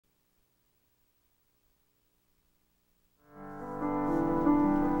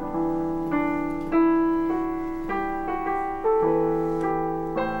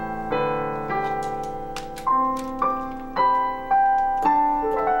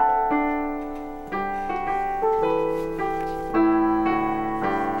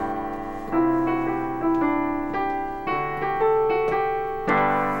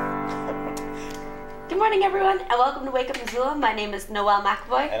everyone, and welcome to Wake Up Missoula. My name is Noelle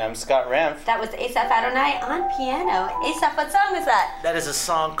McAvoy. And I'm Scott Ramf. That was Asaph Adonai on piano. Asaph, what song is that? That is a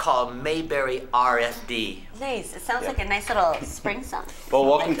song called Mayberry RFD. Nice. It sounds like a nice little spring song. Well,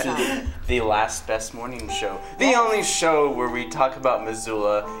 welcome to the Last Best Morning Show. The only show where we talk about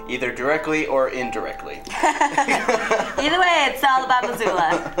Missoula, either directly or indirectly. Either way, it's all about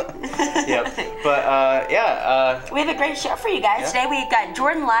Missoula. Yep. But, we have a great show for you guys. Today we've got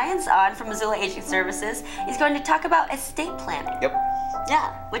Jordan Lyons on from Missoula Aging Services. He's going to talk about estate planning. Yep.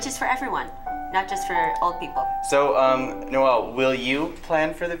 Yeah, which is for everyone, not just for old people. So, Noelle, will you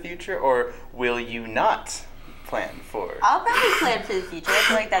plan for the future or will you not plan for? I'll probably plan for the future. I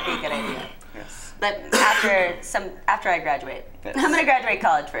feel like that'd be a good idea. Yes. But after I graduate. Yes. I'm gonna graduate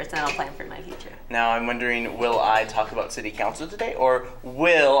college first, and then I'll plan for my future. Now I'm wondering, will I talk about city council today or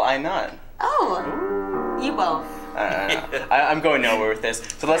will I not? Oh, you both. I'm going nowhere with this.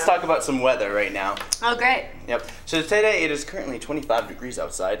 So let's talk about some weather right now. Oh, great. Yep. So today it is currently 25 degrees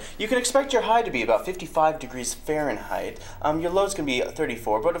outside. You can expect your high to be about 55 degrees Fahrenheit. Your low's going to be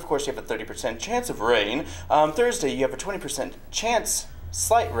 34, but of course you have a 30% chance of rain. Thursday you have a 20% chance,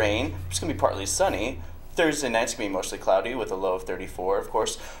 slight rain. It's going to be partly sunny. Thursday night's going to be mostly cloudy with a low of 34, of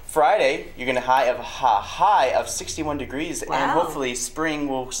course. Friday, you're going to have a high of 61 degrees, wow. and hopefully spring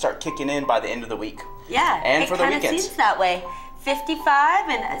will start kicking in by the end of the week. Yeah, and for the weekends. It kind of seems that way. 55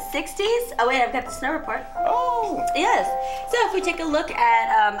 and 60s. Oh wait, I've got the snow report. Oh. Yes. So if we take a look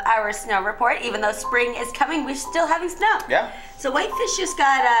at our snow report, even though spring is coming, we're still having snow. Yeah. So Whitefish just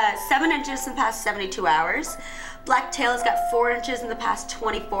got 7 inches in the past 72 hours. Blacktail has got 4 inches in the past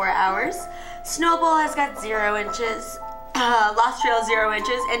 24 hours. Snowball has got 0 inches. Lost Trail 0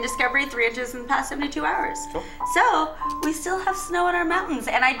 inches, and Discovery 3 inches in the past 72 hours. Cool. So we still have snow in our mountains,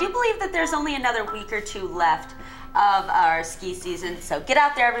 and I do believe that there's only another week or two left of our ski season. So get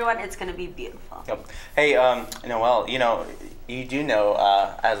out there, everyone. It's going to be beautiful. Yep. Hey, Noelle, you do know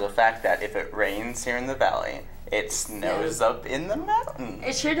as a fact that if it rains here in the valley, it snows up in the mountains.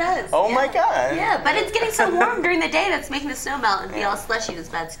 It sure does. Oh my God. Yeah, but it's getting so warm during the day that's making the snow melt and be all slushy. That's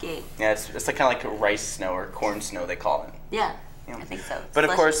bad skiing. Yeah, it's like kind of like rice snow or corn snow, they call it. Yeah, I think so. But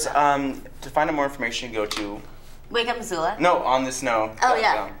of course, to find out more information, go to Wake Up Missoula. No, on the snow. Oh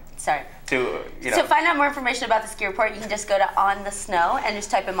yeah. Sorry. To to find out more information about the ski report, you can just go to On the Snow and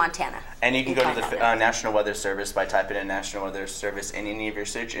just type in Montana. And you can go to the National Weather Service by typing in National Weather Service in any of your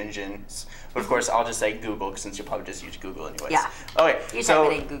search engines. But of course, I'll just say Google since you'll probably just use Google anyways. Yeah. Okay. You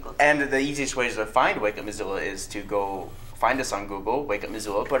type it in Google. And the easiest way to find Wake Up Missoula is to go find us on Google, Wake Up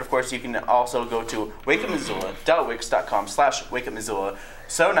Missoula. But of course, you can also go to wakeupmissoula.wix.com/wakeupmissoula.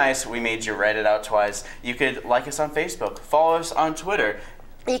 So nice, we made you write it out twice. You could like us on Facebook, follow us on Twitter.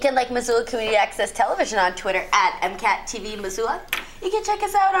 You can like Missoula Community Access Television on Twitter at MCAT TV Missoula. You can check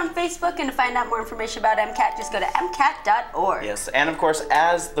us out on Facebook, and to find out more information about MCAT, just go to MCAT.org. Yes, and of course,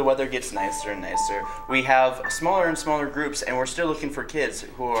 as the weather gets nicer and nicer, we have smaller and smaller groups, and we're still looking for kids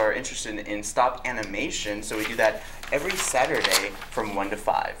who are interested in stop animation, so we do that every Saturday from 1 to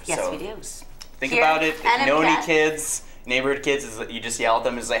 5. Yes, so we do. Think about it. If you know any kids, neighborhood kids, you just yell at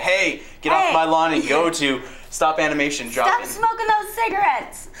them and say, hey, get off my lawn and go to Stop Animation Drop-In. Stop smoking those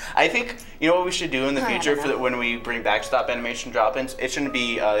cigarettes. I think, you know what we should do in the future for when we bring back Stop Animation Drop-Ins? It shouldn't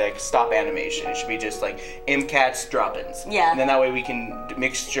be like Stop Animation. It should be just like MCAT's Drop-Ins. Yeah. And then that way we can do a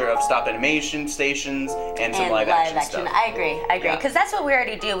mixture of Stop Animation stations and some live action stuff. I agree. Because that's what we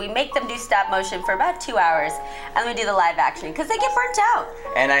already do. We make them do stop motion for about 2 hours, and we do the live action because they get burnt out.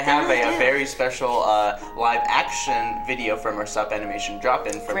 And I have a very special live action video from our Stop Animation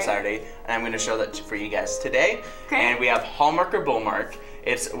Drop-In from Saturday, and I'm going to show that for you guys today. Great. And we have Hallmark or Bullmark.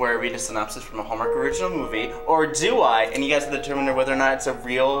 It's where I read a synopsis from a Hallmark original movie, or do I? And you guys have to determine whether or not it's a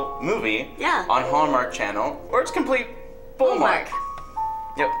real movie on Hallmark Channel, or it's complete Bullmark.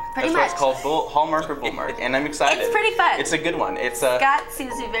 Yep, that's why it's called Hallmark or Bullmark, and I'm excited. It's pretty fun. It's a good one. It's Scott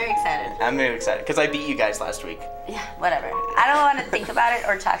seems to be very excited. I'm very excited because I beat you guys last week. Yeah, whatever. I don't want to think about it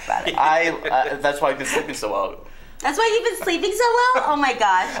or talk about it. That's why I've been sleeping so well. That's why you've been sleeping so well? Oh my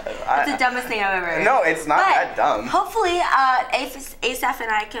gosh. It's the dumbest thing I've ever heard. No, it's not that dumb. Hopefully, Asaph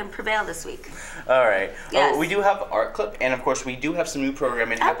and I can prevail this week. All right. Yes. We do have Art Clip, and of course, we do have some new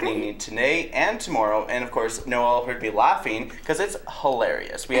programming happening today and tomorrow. And of course, Noelle heard me laughing because it's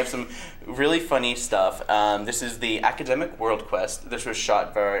hilarious. We have some really funny stuff. This is the Academic World Quest. This was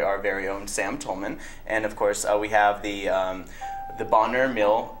shot by our very own Sam Tolman. And of course, we have the Bonner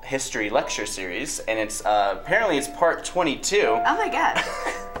Mill History Lecture Series, and it's apparently it's part 22. Oh my god.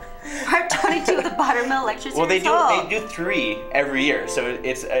 Part 22 of the Bonner Mill Lecture Series? Well, they do 3 every year, so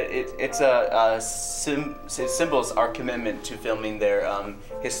it symbols our commitment to filming their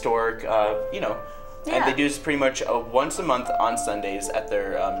historic, Yeah. And they do this pretty much once a month on Sundays at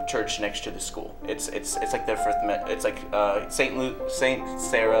their church next to the school. It's like their first. It's like Saint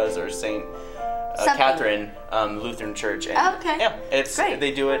Sarah's or Saint Catherine Lutheran Church. And okay. Yeah, it's great.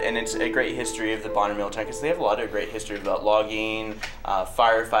 They do it, and it's a great history of the Bonner Mill town because they have a lot of great history about logging,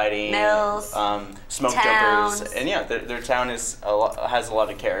 firefighting, mills, smoke towns. jumpers, and yeah, their town has a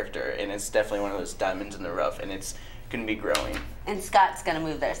lot of character, and it's definitely one of those diamonds in the rough, and it's going to be growing. And Scott's gonna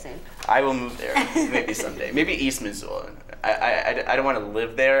move there soon. I will move there, maybe someday. Maybe East Missoula. I don't want to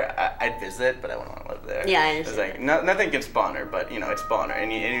live there. I'd visit, but I wouldn't want to live there. Yeah, I It's understand. like nothing against Bonner, but it's Bonner,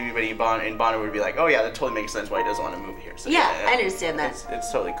 and anybody in Bonner would be like, oh yeah, that totally makes sense why he doesn't want to move here. So, Yeah, I understand that.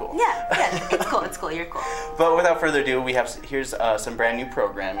 It's totally cool. Yeah, it's cool. It's cool. You're cool. But without further ado, here's some brand new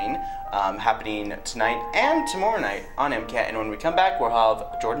programming happening tonight and tomorrow night on MCAT, and when we come back, we'll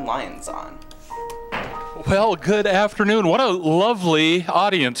have Jordan Lyons on. Well, good afternoon. What a lovely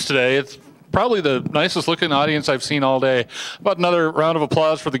audience today. It's probably the nicest looking audience I've seen all day. About another round of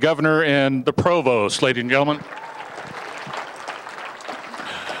applause for the governor and the provost, ladies and gentlemen.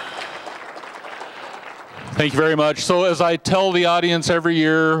 Thank you very much. So as I tell the audience every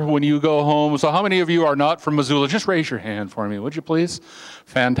year when you go home, so how many of you are not from Missoula? Just raise your hand for me, would you please?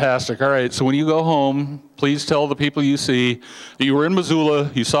 Fantastic. All right, so when you go home, please tell the people you see that you were in Missoula,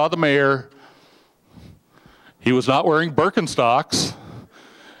 you saw the mayor. He was not wearing Birkenstocks,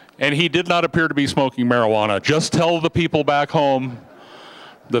 and he did not appear to be smoking marijuana. Just tell the people back home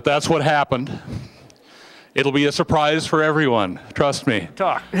that that's what happened. It'll be a surprise for everyone, trust me.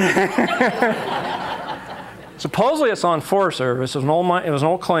 Talk. Supposedly it's on Forest Service. It was an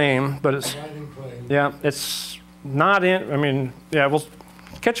old claim, but it's yeah, it's not in. I mean, yeah, well,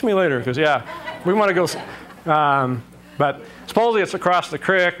 catch me later because yeah, we want to go. But supposedly it's across the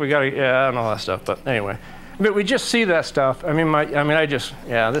creek. We got to and all that stuff. But anyway, but we just see that stuff. I mean,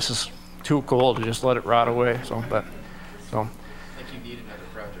 this is too cool to just let it rot away. So. I think you need another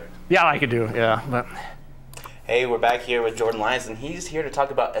project. Yeah, I could do. Yeah, but. Hey, we're back here with Jordan Lyons, and he's here to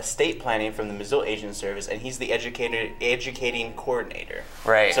talk about estate planning from the Missoula Aging Service, and he's the educating coordinator.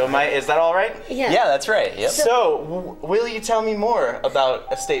 Right. So is that all right? Yeah. Yeah, that's right. Yep. So, will you tell me more about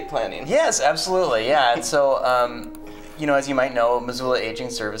estate planning? Yes, absolutely. Yeah. And so, as you might know, Missoula Aging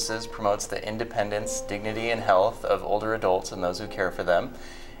Services promotes the independence, dignity, and health of older adults and those who care for them.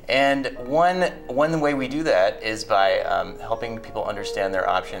 And one way we do that is by helping people understand their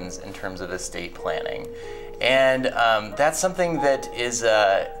options in terms of estate planning. And that's something that is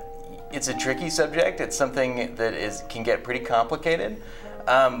it's a tricky subject. It's something that can get pretty complicated,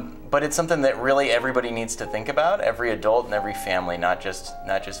 but it's something that really everybody needs to think about. Every adult and every family, not just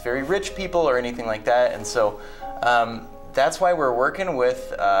very rich people or anything like that. And so that's why we're working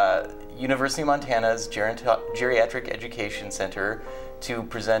with University of Montana's Geriatric Education Center to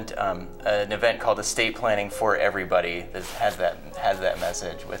present an event called Estate Planning for Everybody that has that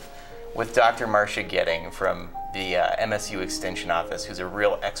message with Dr. Marcia Getting from the MSU Extension Office, who's a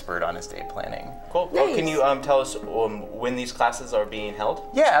real expert on estate planning. Cool. Well, can you tell us when these classes are being held?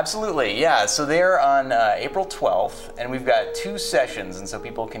 Yeah, absolutely. Yeah, so they're on April 12th, and we've got 2 sessions, and so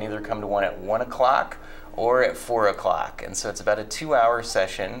people can either come to one at 1 o'clock or at 4 o'clock. And so it's about a 2-hour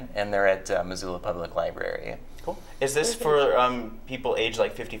session, and they're at Missoula Public Library. Cool. Is this for people aged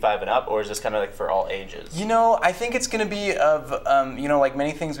like 55 and up, or is this kind of like for all ages? I think it's going to be of, like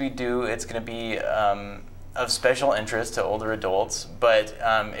many things we do, it's going to be of special interest to older adults, but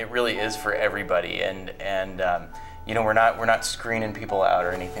it really is for everybody, and we're not screening people out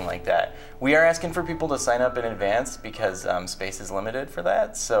or anything like that. We are asking for people to sign up in advance because space is limited for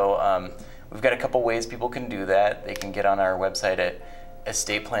that. So we've got a couple ways people can do that. They can get on our website at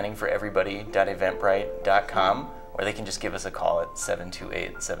estateplanningforEverybody.eventbrite.com, or they can just give us a call at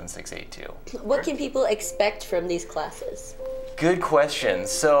 728-7682. What can people expect from these classes? Good question.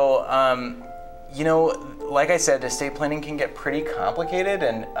 So, like I said, estate planning can get pretty complicated,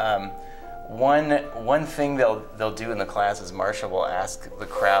 and one thing they'll do in the class is Marcia will ask the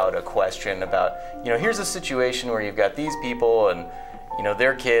crowd a question about, here's a situation where you've got these people and,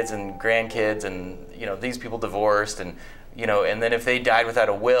 their kids and grandkids and, these people divorced and then if they died without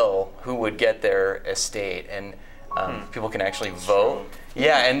a will, who would get their estate? And people can actually vote.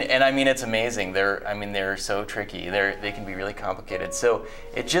 Yeah, and I mean, it's amazing. They're so tricky. They can be really complicated. So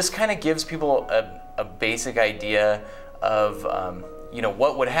it just kind of gives people a basic idea of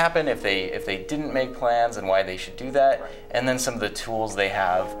what would happen if they didn't make plans and why they should do that, and then some of the tools they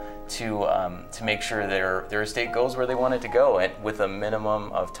have to make sure their estate goes where they want it to go, and with a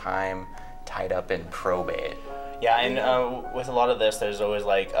minimum of time tied up in probate. Yeah, and with a lot of this, there's always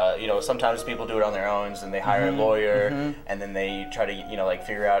like, you know, sometimes people do it on their own, and they hire a lawyer, and then they try to, you know, like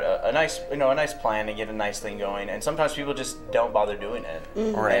figure out a nice plan and get a nice thing going. And sometimes people just don't bother doing it.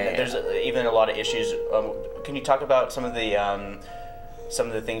 Right. And there's even a lot of issues. Can you talk about some of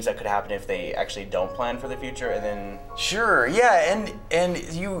the things that could happen if they actually don't plan for the future, and then? Sure. Yeah,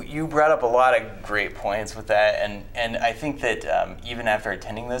 and you brought up a lot of great points with that, and I think that even after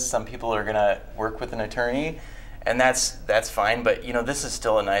attending this, some people are gonna work with an attorney. And that's fine, but you know, this is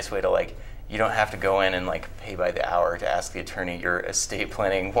still a nice way to, like, you don't have to go in and like pay by the hour to ask the attorney your estate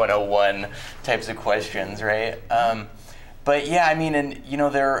planning 101 types of questions, right? But yeah, I mean, and you know,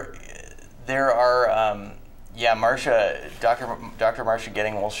 there are yeah, Dr. Marcia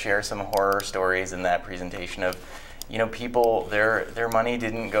Getting will share some horror stories in that presentation of, you know, people their money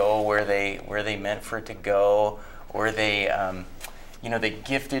didn't go where they meant for it to go, or they you know, they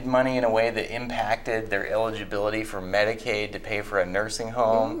gifted money in a way that impacted their eligibility for Medicaid to pay for a nursing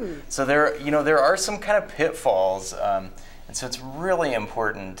home. So there are some kind of pitfalls, and so it's really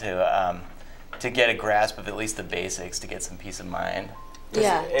important to get a grasp of at least the basics to get some peace of mind.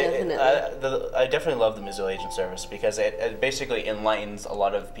 Yeah, definitely. I definitely love the Missoula Aging Service because it basically enlightens a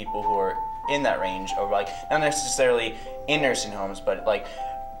lot of people who are in that range, or like not necessarily in nursing homes, but like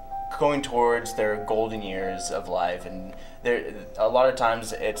going towards their golden years of life. And there, a lot of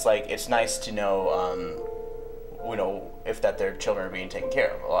times it's like, it's nice to know, you know, if that their children are being taken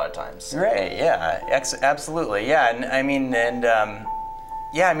care of a lot of times. Right, yeah, absolutely. Yeah, and I mean,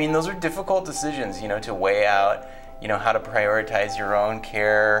 yeah, I mean, those are difficult decisions, you know, to weigh out, you know, how to prioritize your own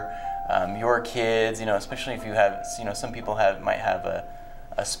care, your kids, you know, especially if you have, you know, some people might have a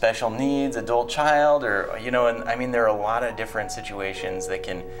special needs adult child, or, you know, and I mean, there are a lot of different situations that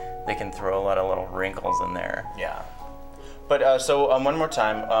can throw a lot of little wrinkles in there. Yeah. But so one more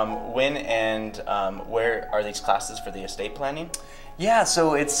time, when and where are these classes for the estate planning? Yeah,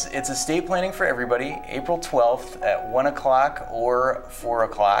 so it's estate planning for everybody, April 12th at 1 o'clock or 4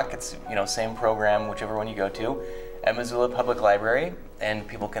 o'clock. It's, you know, same program, whichever one you go to, at Missoula Public Library. And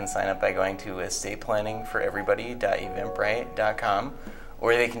people can sign up by going to estateplanningforeverybody.eventbrite.com,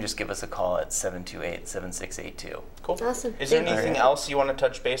 or they can just give us a call at 728-7682. Cool. Awesome. Is there anything else you want to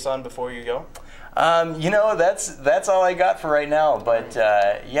touch base on before you go? You know, that's all I got for right now. But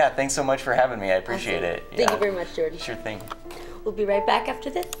yeah, thanks so much for having me. I appreciate it. Yeah. Thank you very much, Jordan. Sure thing. We'll be right back after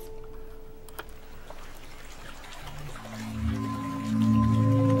this.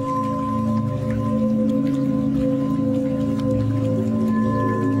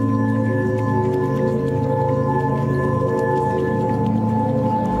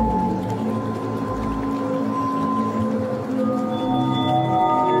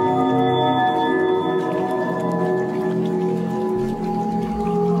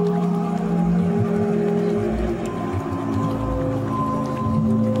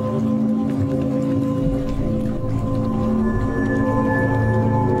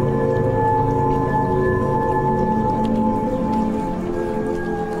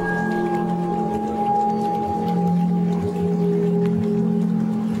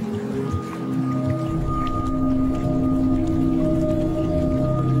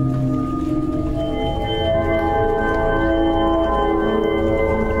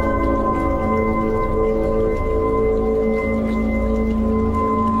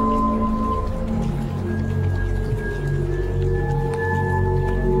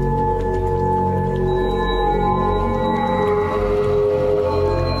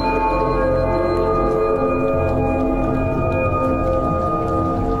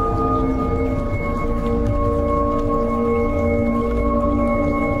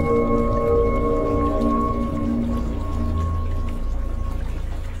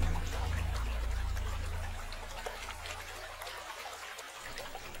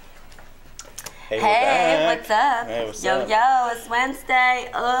 Hey, what's up? Hey, what's yo, up? Yo, it's Wednesday.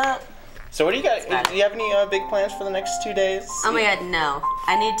 So what do you got? Do you have any big plans for the next 2 days? Oh my god, no.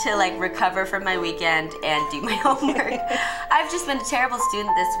 I need to like recover from my weekend and do my homework. I've just been a terrible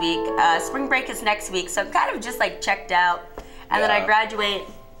student this week. Spring break is next week, so I'm kind of just like checked out. And then I graduate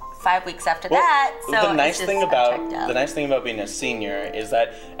 5 weeks after that. So the nice it's thing just, about being a senior is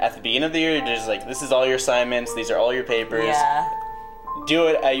that at the beginning of the year, you're just like, this is all your assignments, these are all your papers. Yeah. Do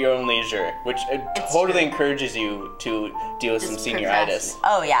it at your own leisure, which totally true. encourages you to deal with some Just senioritis.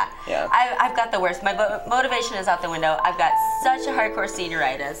 Oh yeah. Yeah. I've got the worst. My motivation is out the window. I've got such a hardcore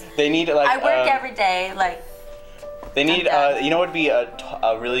senioritis. They need like. I work every day, like. They need, you know, what would be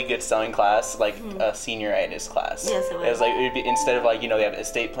a really good selling class, like a senioritis class. Yes, it would. It's like, it would be, instead of like, you know, they have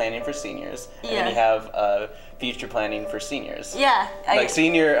estate planning for seniors, and then Yeah. you have future planning for seniors. Yeah. Like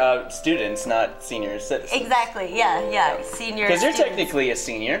senior students, not senior citizens. Exactly. Yeah. Senior. Because you're students. technically a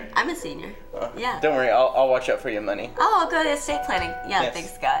senior. I'm a senior. Yeah. Don't worry, I'll watch out for your money. Oh, I'll go to estate planning. Yeah, Yes.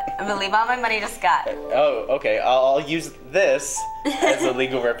 thanks, Scott. I'm gonna leave all my money to Scott. Oh, okay. I'll use this as a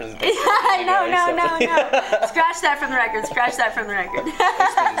legal representation. No. Scratch that from the record. Scratch that from the record.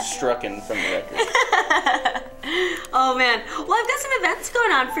 It's been strucken from the record. Oh man. Well, I've got some events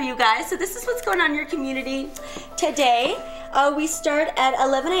going on for you guys. So this is what's going on in your community today. We start at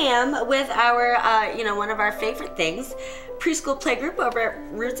 11 a.m. with our, one of our favorite things, preschool playgroup over at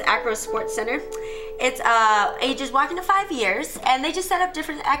Roots Acro Sports Center. It's ages walking to 5 years, and they just set up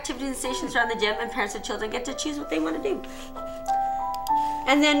different activities and stations around the gym, and parents and children get to choose what they want to do.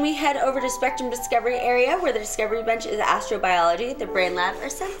 And then we head over to Spectrum Discovery area, where the Discovery Bench is astrobiology, the Brain Lab are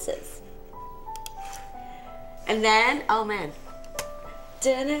senses. And then, oh man.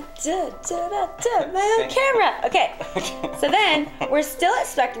 Man, camera. Okay, so then we're still at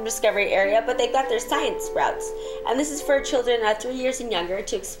Spectrum Discovery area, but they've got their science routes, and this is for children 3 years and younger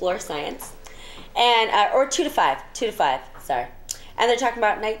to explore science, and or 2 to 5, sorry. And they're talking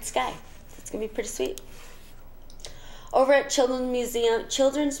about night sky. It's gonna be pretty sweet. Over at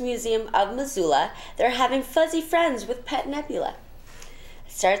Children's Museum of Missoula, they're having Fuzzy Friends with Pet Nebula.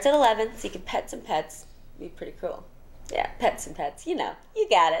 It starts at 11, so you can pet some pets. It'd be pretty cool. Yeah, pets and pets, you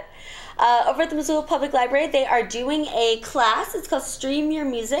got it. Over at the Missoula Public Library, they are doing a class. It's called Stream Your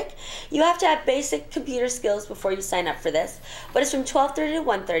Music. You have to have basic computer skills before you sign up for this, but it's from 12:30 to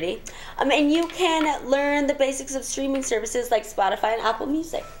 1:30. And you can learn the basics of streaming services like Spotify and Apple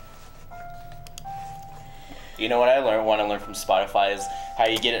Music. You know what I want to learn from Spotify is how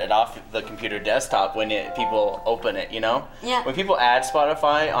you get it off the computer desktop when people open it, Yeah. When people add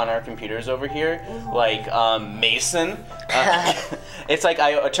Spotify on our computers over here, like Mason, it's like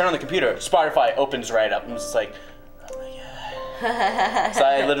I turn on the computer, Spotify opens right up. I'm just like, oh my god. So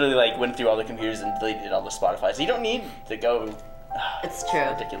I literally went through all the computers and deleted all the Spotify. So you don't need to go. It's true.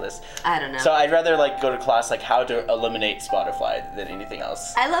 Ridiculous. I don't know. So I'd rather go to class how to eliminate Spotify than anything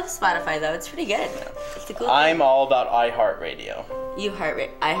else. I love Spotify though. It's pretty good. It's a cool I'm thing. all about iHeartRadio.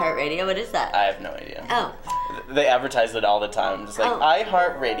 iHeartRadio? What is that? I have no idea. Oh. They advertise it all the time. I'm just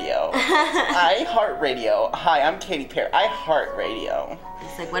iHeartRadio. iHeartRadio. Hi, I'm Katy Perry. iHeartRadio.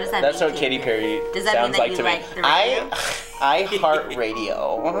 It's like, what does that mean? That's what Katy Perry Does that sounds mean that like you to like me. the radio?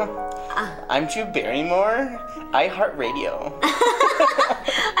 iHeartRadio. I'm Drew Barrymore. iHeartRadio.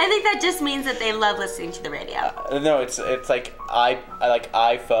 I think that just means that they love listening to the radio. No, it's like I like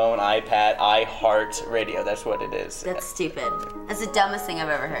iPhone, iPad, iHeartRadio. That's what it is. That's stupid. That's the dumbest thing I've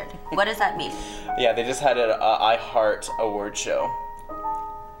ever heard. What does that mean? Yeah, they just had an iHeart award show.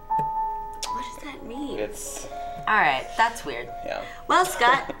 What does that mean? It's. All right, that's weird. Yeah. Well,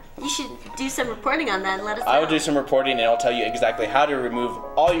 Scott, you should do some reporting on that and let us know. I will do some reporting and I'll tell you exactly how to remove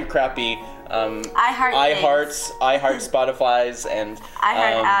all your crappy iHearts, Spotify's, and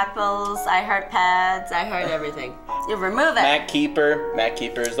Apples, iHeart everything. You remove it. Mac Keeper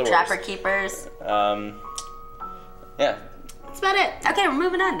is the worst. Trapper Keepers. Yeah. That's about it. Okay, we're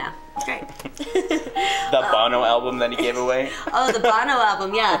moving on now. It's great. The Bono album that he gave away. Oh, the Bono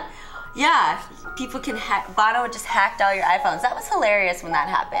album, yeah. Yeah, people can hack. Bono just hacked all your iPhones. That was hilarious when that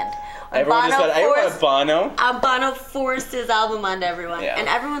happened. When Everyone just said, I want a Bono. Bono forced his album onto everyone. Yeah. And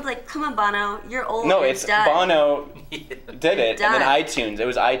everyone's like, come on, Bono, you're old. No, you're it's done. Bono did it, Done. and then iTunes. It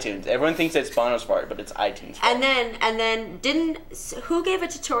was iTunes. Everyone thinks it's Bono's fault, but it's iTunes' fault. And then who gave a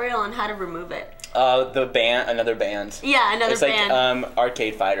tutorial on how to remove it? Another band. Yeah, another band. It's like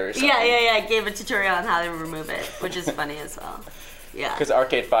Arcade Fighter or something. Yeah, gave a tutorial on how to remove it, which is funny as well. Yeah. Because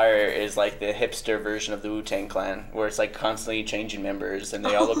Arcade Fire is like the hipster version of the Wu-Tang Clan, where it's like constantly changing members and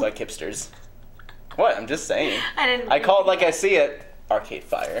they all look like hipsters. What? I'm just saying. I call it like I see it. Arcade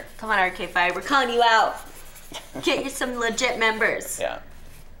Fire. Come on, Arcade Fire. We're calling you out. Get you some legit members. Yeah.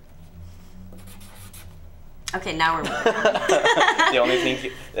 Okay, now we're moving on.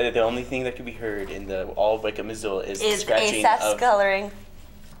 the only thing that can be heard in all of Wake Missoula is the scratching Asap's coloring.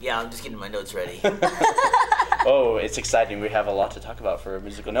 Yeah, I'm just getting my notes ready. Oh, it's exciting. We have a lot to talk about for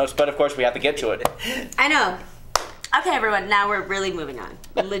musical notes, but of course we have to get to it. I know. Okay, everyone, now we're really moving on.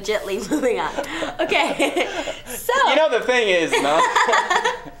 Legitly moving on. Okay, so. You know, the thing is, no?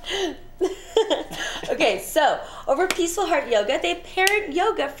 Okay, so over Peaceful Heart Yoga, they parent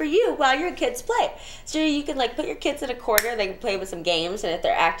yoga for you while your kids play. So you can put your kids in a corner, they can play with some games, and if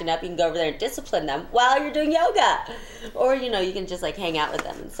they're acting up, you can go over there and discipline them while you're doing yoga. Or, you can just hang out with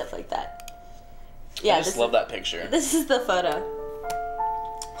them and stuff like that. Yeah, I just love that picture. This is the photo.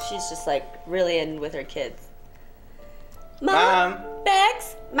 She's just really in with her kids. Mom.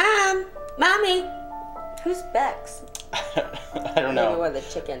 Bex. Mom. Mommy. Who's Bex? I don't know. Maybe one of the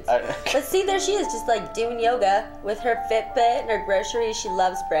chickens. But see, there she is, just like doing yoga with her Fitbit and her groceries. She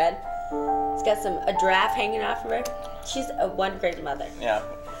loves bread. She's got a giraffe hanging off of her. She's one great mother. Yeah.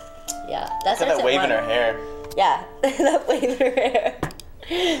 Yeah, that's Look at that wave in her hair. Yeah, that wave in her hair.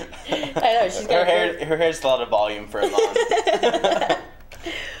 I know, she's got her hair's a lot of volume for a mom.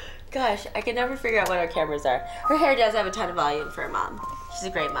 Gosh, I can never figure out what our cameras are. Her hair does have a ton of volume for a mom. She's a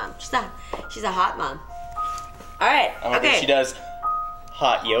great mom. She's a hot mom. All right. I wonder if she does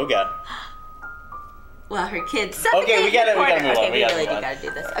hot yoga. Well, her kids. Okay, we gotta move on. Okay, we really gotta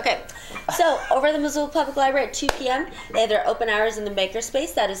do this. Okay, so over at the Missoula Public Library at 2 p.m., they have their open hours in the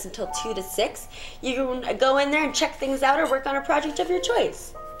makerspace. That is until 2 to 6. You can go in there and check things out or work on a project of your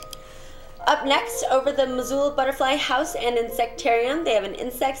choice. Up next, over the Missoula Butterfly House and Insectarium, they have an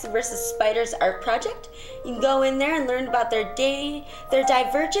insects versus spiders art project. You can go in there and learn about their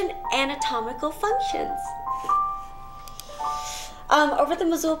divergent anatomical functions. Over at the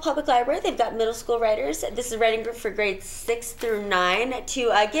Missoula Public Library, they've got middle school writers. This is a writing group for grades 6 through 9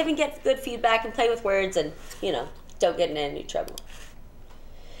 to give and get good feedback and play with words and, don't get in any trouble.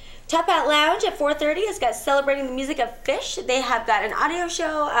 Top Hat Lounge at 4:30 has got Celebrating the Music of Fish. They have got an audio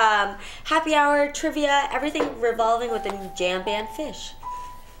show, happy hour, trivia, everything revolving with the new jam band Fish.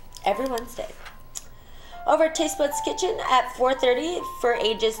 Every Wednesday. Over at Taste Buds Kitchen at 4:30 for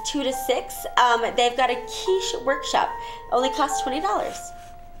ages 2 to 6, they've got a quiche workshop. Only costs $20.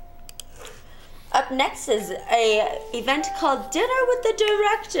 Up next is a event called Dinner with the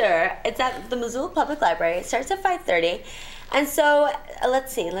Director. It's at the Missoula Public Library. It starts at 5:30. And so,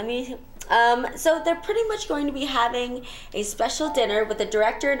 let's see, so they're pretty much going to be having a special dinner with the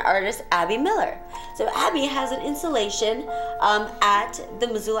director and artist, Abby Miller. So Abby has an installation at the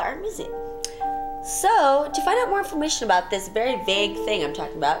Missoula Art Museum. So, to find out more information about this very vague thing I'm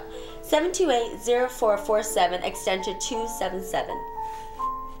talking about, 728-0447, extension 277.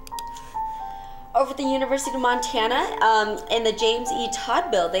 Over at the University of Montana, in the James E. Todd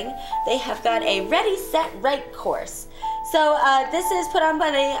building, they have got a Ready, Set, Write course. So this is put on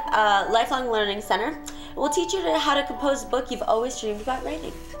by the Lifelong Learning Center. It will teach you how to compose a book you've always dreamed about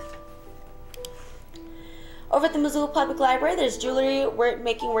writing. Over at the Missoula Public Library, there's jewelry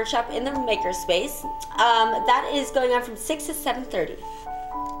making workshop in the makerspace. That is going on from 6 to 7:30.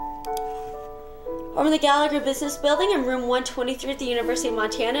 Over in the Gallagher Business Building in room 123 at the University of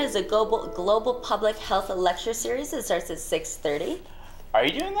Montana is a global public health lecture series. It starts at 6:30. Are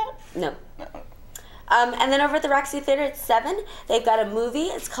you doing that? No. And then over at the Roxy Theater at 7, they've got a movie.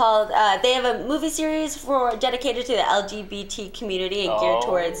 It's called, they have a movie series dedicated to the LGBT community and geared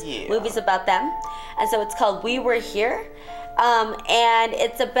towards movies about them. And so it's called We Were Here. And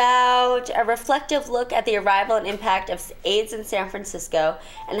it's about a reflective look at the arrival and impact of AIDS in San Francisco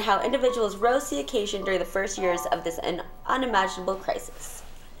and how individuals rose to the occasion during the first years of this unimaginable crisis.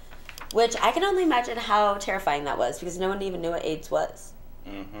 Which I can only imagine how terrifying that was because no one even knew what AIDS was.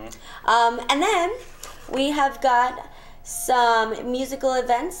 Mm-hmm. And then we have got some musical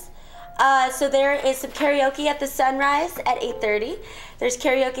events. So there is some karaoke at the Sunrise at 8:30. There's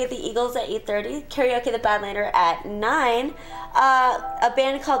karaoke at the Eagles at 8:30. Karaoke at the Badlander at 9. A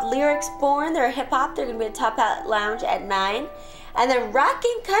band called Lyrics Born. They're hip hop. They're going to be at Top Hat Lounge at 9. And then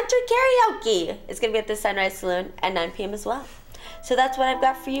Rockin' Country Karaoke is going to be at the Sunrise Saloon at 9 p.m. as well. So that's what I've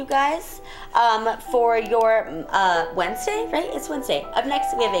got for you guys for your Wednesday, right? It's Wednesday. Up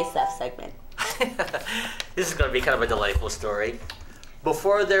next, we have a Seth segment. This is going to be kind of a delightful story.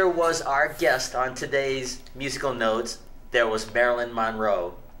 Before there was our guest on today's musical notes, there was Marilyn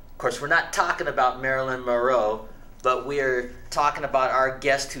Monroe. Of course, we're not talking about Marilyn Monroe, but we're talking about our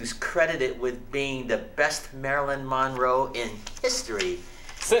guest who's credited with being the best Marilyn Monroe in history.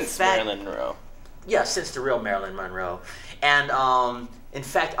 Since Marilyn Monroe. Yeah, since the real Marilyn Monroe. And in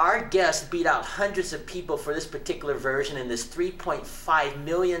fact, our guest beat out hundreds of people for this particular version in this $3.5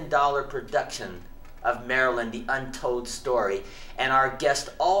 million production of Marilyn, The Untold Story. And our guest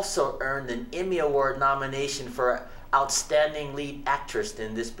also earned an Emmy Award nomination for Outstanding Lead Actress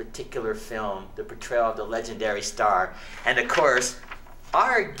in this particular film, the portrayal of the legendary star. And of course,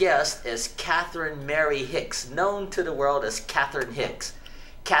 our guest is Catherine Mary Hicks, known to the world as Catherine Hicks.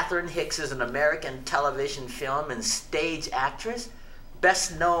 Catherine Hicks is an American television, film, and stage actress,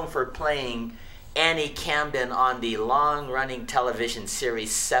 best known for playing Annie Camden on the long-running television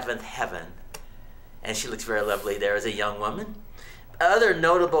series Seventh Heaven. And she looks very lovely there as a young woman. Other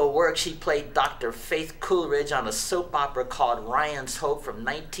notable work, she played Dr. Faith Coolidge on a soap opera called Ryan's Hope from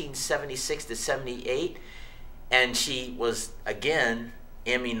 1976 to 78. And she was, again,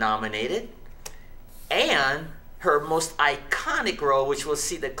 Emmy nominated. And her most iconic role, which we'll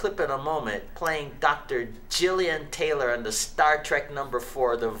see the clip in a moment, playing Dr. Gillian Taylor in the Star Trek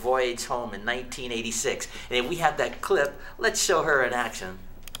 #4, The Voyage Home in 1986. And if we have that clip, let's show her in action.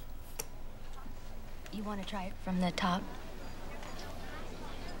 You want to try it from the top?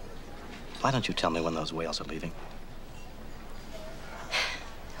 Why don't you tell me when those whales are leaving?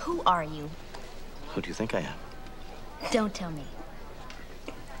 Who are you? Who do you think I am? Don't tell me.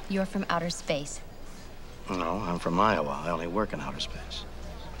 You're from outer space. No, I'm from Iowa. I only work in outer space.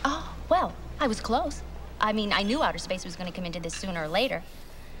 Oh, well, I was close. I mean, I knew outer space was going to come into this sooner or later.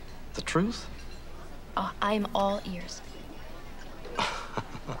 The truth? Oh, I am all ears.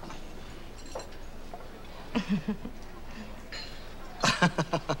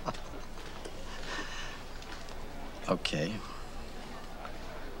 Okay.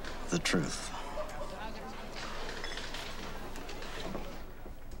 The truth.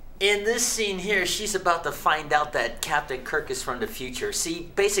 In this scene here, she's about to find out that Captain Kirk is from the future. See,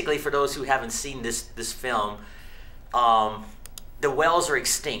 basically, for those who haven't seen this film, the whales are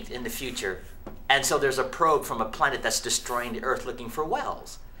extinct in the future. And so there's a probe from a planet that's destroying the Earth looking for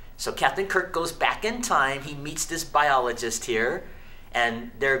whales. So Captain Kirk goes back in time. He meets this biologist here.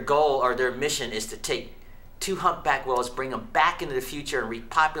 And their goal or their mission is to take 2 humpback whales, bring them back into the future and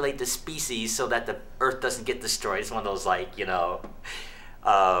repopulate the species so that the Earth doesn't get destroyed. It's one of those, like, you know,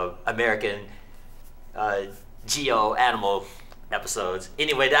 American geo animal episodes.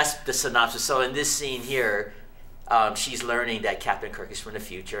 Anyway, that's the synopsis. So in this scene here, she's learning that Captain Kirk is from the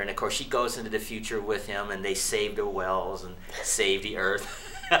future, and of course she goes into the future with him, and they save the whales and save the Earth.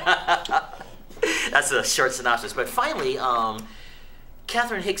 That's a short synopsis. But finally,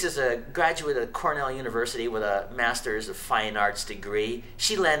 Catherine Hicks is a graduate of Cornell University with a Master's of Fine Arts degree.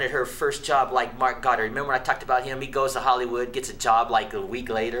 She landed her first job like Mark Goddard. Remember when I talked about him? He goes to Hollywood, gets a job like a week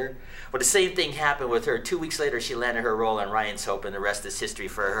later. Well, the same thing happened with her. 2 weeks later, she landed her role in Ryan's Hope, and the rest is history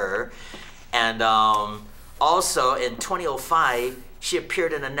for her. And also, in 2005, she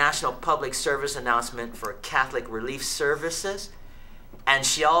appeared in a National Public Service announcement for Catholic Relief Services. And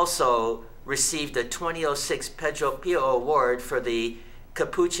she also received the 2006 Pedro Pio Award for the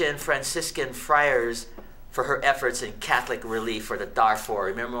Capuchin Franciscan Friars for her efforts in Catholic relief for the Darfur.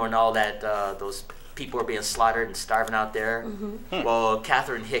 Remember when all that those people were being slaughtered and starving out there? Mm-hmm. Well,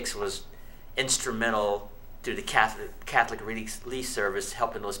 Catherine Hicks was instrumental through the Catholic Relief Service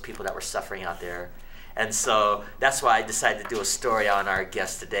helping those people that were suffering out there. And so that's why I decided to do a story on our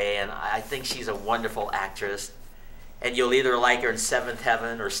guest today. And I think she's a wonderful actress. And you'll either like her in Seventh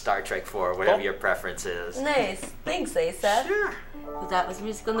Heaven or Star Trek 4, whatever your preference is. Nice. Thanks, Asa. Sure. Well, that was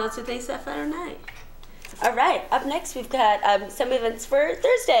Musical Notes with Asa Federnight. All right. Up next, we've got some events for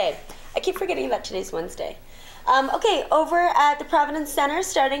Thursday. I keep forgetting that today's Wednesday. Okay, over at the Providence Center,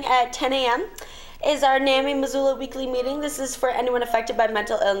 starting at 10 a.m., is our NAMI Missoula weekly meeting. This is for anyone affected by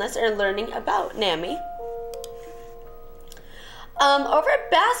mental illness or learning about NAMI. Over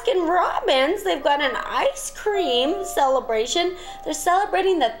at Baskin Robbins, they've got an ice cream celebration. They're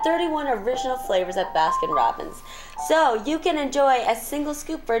celebrating the 31 original flavors at Baskin Robbins. So you can enjoy a single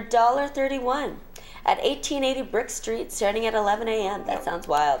scoop for $1.31 at 1880 Brick Street, starting at 11 a.m. That sounds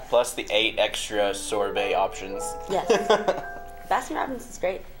wild. Plus the 8 extra sorbet options. Yes. Baskin Robbins is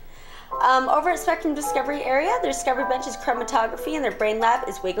great. Over at Spectrum Discovery area, their Discovery Bench is chromatography and their Brain Lab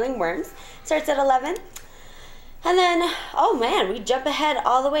is Wiggling Worms. Starts at 11. And then, oh man, we jump ahead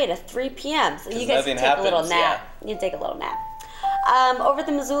all the way to 3 p.m. So you guys can take a little nap. Yeah. You can take a little nap. Over at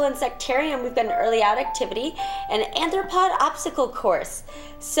the Missoula Insectarium, we've got an early out activity, an anthropod obstacle course.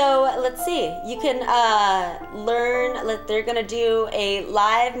 So let's see, you can learn, they're gonna do a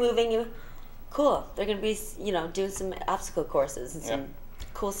live moving, cool. They're gonna be, doing some obstacle courses and some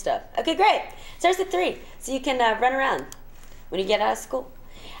cool stuff. Okay, great. Starts at 3, so you can run around when you get out of school.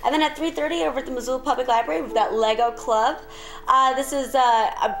 And then at 3:30 over at the Missoula Public Library, we've got Lego Club. This is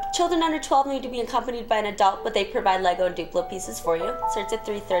children under 12 need to be accompanied by an adult, but they provide Lego and Duplo pieces for you. Starts at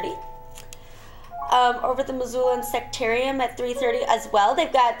 3:30. Over at the Missoula Insectarium at 3:30 as well,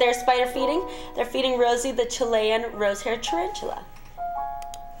 they've got their spider feeding. They're feeding Rosie the Chilean rose-haired tarantula.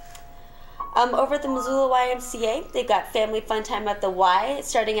 Over at the Missoula YMCA, they've got family fun time at the Y,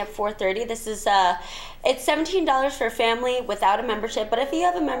 starting at 4:30. This is it's $17 for a family without a membership, but if you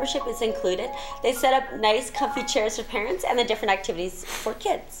have a membership, it's included. They set up nice, comfy chairs for parents and the different activities for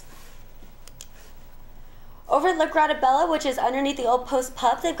kids. Over at La Grata Bella, which is underneath the Old Post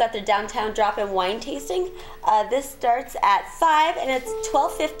Pub, they've got their downtown drop-in wine tasting. This starts at 5 and it's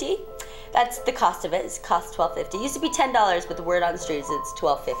 $12.50. That's the cost of it. It costs $12.50. It used to be $10, but the word on the street is it's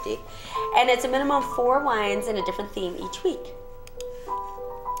 $12.50. And it's a minimum of 4 wines and a different theme each week.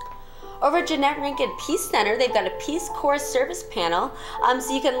 Over at Jeanette Rankin Peace Center, they've got a Peace Corps service panel.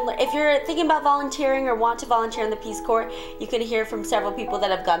 So you can, if you're thinking about volunteering or want to volunteer in the Peace Corps, you can hear from several people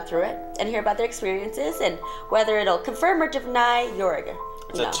that have gone through it and hear about their experiences and whether it'll confirm or deny your.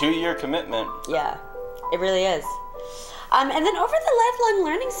 It's a 2-year commitment. Yeah, it really is. And then over at the Lifelong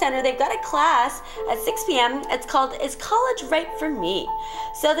Learning Center, they've got a class at 6 p.m. It's called Is College Right for Me?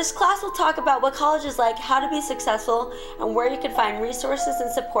 So this class will talk about what college is like, how to be successful, and where you can find resources and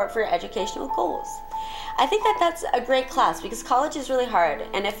support for your educational goals. I think that that's a great class because college is really hard.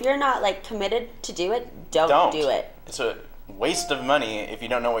 And if you're not like committed to do it, don't do it. It's a waste of money if you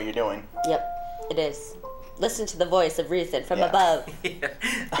don't know what you're doing. Yep, it is. Listen to the voice of reason from above.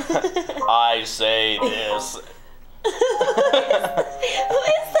 I say this. Who is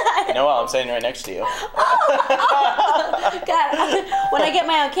that? Noelle, I'm sitting right next to you. Oh, God. When I get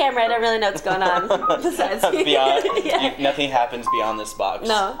my own camera, I don't really know what's going on. Besides beyond, nothing happens beyond this box.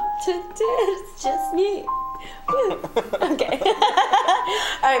 No, it's just me. Okay.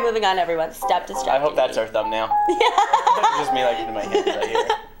 All right, moving on, everyone. Stop distracting. I hope that's our thumbnail. Yeah. Just me like in my hands right here.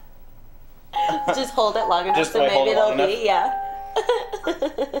 Just hold it long enough just so maybe it'll be, yeah.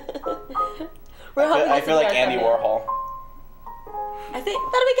 I feel like Andy Warhol. I think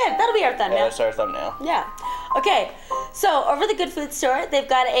that'll be good. That'll be our thumbnail. Yeah, that's our thumbnail. Yeah. Okay. So over the Good Food Store, they've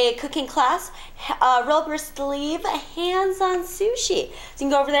got a cooking class, roll up your sleeve, hands-on sushi. So you can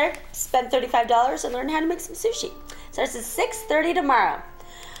go over there, spend $35, and learn how to make some sushi. Starts at 6:30 tomorrow.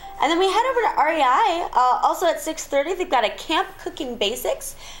 And then we head over to REI, also at 6:30. They've got a Camp Cooking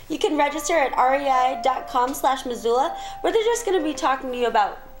Basics. You can register at rei.com/Missoula, where they're just going to be talking to you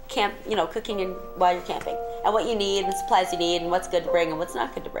about camp, cooking and while you're camping, and what you need and supplies you need and what's good to bring and what's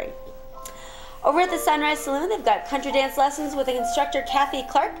not good to bring. Over at the Sunrise Saloon, they've got country dance lessons with instructor Kathy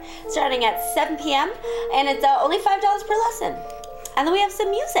Clark starting at 7 p.m. and it's only $5 per lesson. And then we have some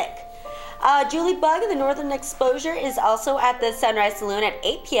music. Julie Bug and the Northern Exposure is also at the Sunrise Saloon at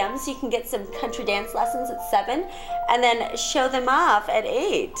 8 p.m. so you can get some country dance lessons at 7 and then show them off at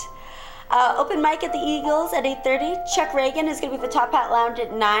 8. Open mic at the Eagles at 8:30. Chuck Reagan is going to be at the Top Hat Lounge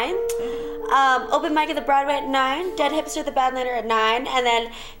at 9. Open mic at the Broadway at 9. Dead Hipster at the Badlander at 9. And then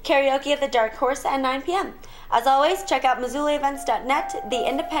karaoke at the Dark Horse at 9 p.m. As always, check out MissoulaEvents.net, the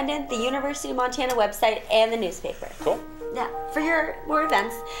Independent, the University of Montana website, and the newspaper. Cool. Yeah, for your more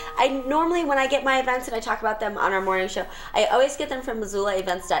events. I normally, when I get my events and I talk about them on our morning show, I always get them from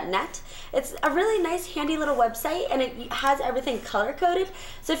MissoulaEvents.net. It's a really nice, handy little website, and it has everything color-coded.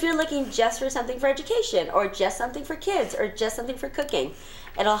 So if you're looking just for something for education, or just something for kids, or just something for cooking,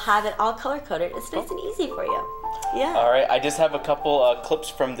 it'll have it all color-coded. It's nice and easy for you. Yeah. All right, I just have a couple clips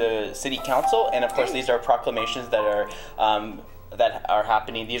from the City Council, and of course these are proclamations that are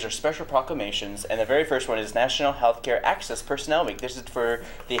happening. These are special proclamations, and the very first one is National Healthcare Access Personnel Week. This is for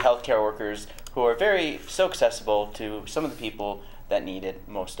the healthcare workers who are so accessible to some of the people that need it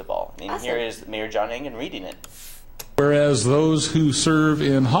most of all. And awesome. Here is Mayor John Engen reading it. Whereas those who serve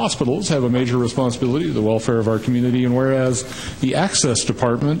in hospitals have a major responsibility to the welfare of our community, and whereas the Access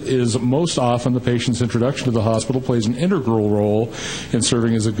Department is most often the patient's introduction to the hospital, plays an integral role in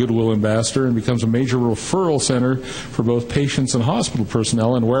serving as a goodwill ambassador and becomes a major referral center for both patients and hospital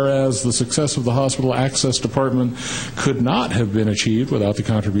personnel, and whereas the success of the Hospital Access Department could not have been achieved without the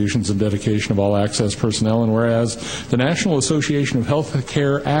contributions and dedication of all Access personnel, and whereas the National Association of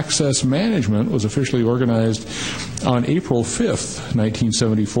Healthcare Access Management was officially organized on April 5th,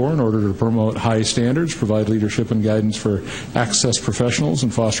 1974, in order to promote high standards, provide leadership and guidance for access professionals,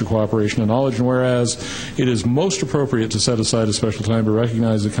 and foster cooperation and knowledge. And whereas it is most appropriate to set aside a special time to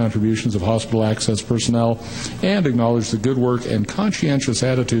recognize the contributions of hospital access personnel and acknowledge the good work and conscientious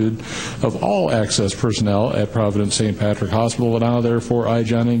attitude of all access personnel at Providence St. Patrick Hospital, and now, therefore, I,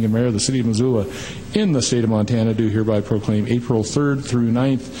 John Engen, Mayor of the City of Missoula, in the state of Montana, do hereby proclaim April 3rd through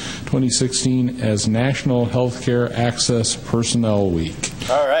 9th, 2016 as National Healthcare Access Personnel Week.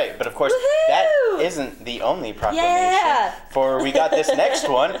 All right, but of course, that isn't the only proclamation, for we got this next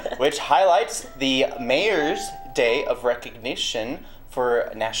one, which highlights the Mayor's Day of Recognition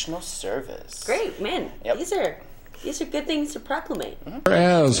for National Service. Great, man. Yep. These are good things to proclamate.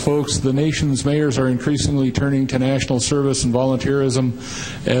 Whereas, folks, the nation's mayors are increasingly turning to national service and volunteerism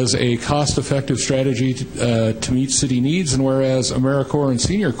as a cost-effective strategy to meet city needs, and whereas AmeriCorps and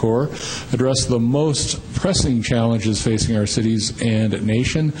Senior Corps address the most pressing challenges facing our cities and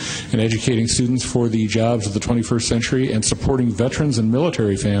nation in educating students for the jobs of the 21st century and supporting veterans and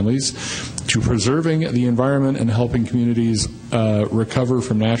military families, to preserving the environment and helping communities recover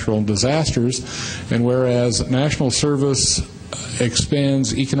from natural disasters, and whereas national service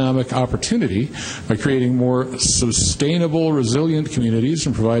expands economic opportunity by creating more sustainable, resilient communities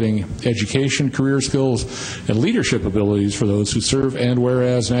and providing education, career skills, and leadership abilities for those who serve. And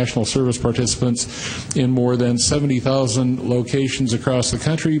whereas national service participants in more than 70,000 locations across the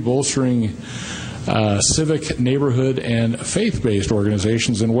country, bolstering civic, neighborhood, and faith-based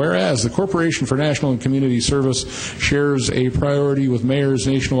organizations. And whereas the Corporation for National and Community Service shares a priority with mayors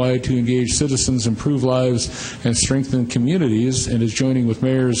nationwide to engage citizens, improve lives, and strengthen communities, and is joining with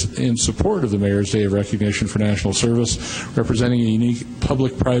mayors in support of the Mayor's Day of Recognition for National Service, representing a unique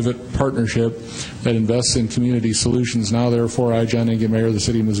public-private partnership that invests in community solutions. Now, therefore, I, John Engen, Mayor of the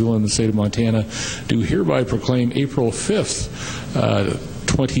City of Missoula and the State of Montana, do hereby proclaim April 5th,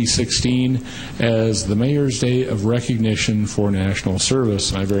 2016 as the Mayor's Day of Recognition for National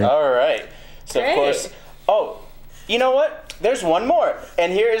Service. All right. So, Great. of course, you know what? There's one more,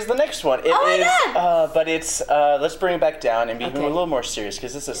 and here is the next one. But it's, let's bring it back down and be a little more serious,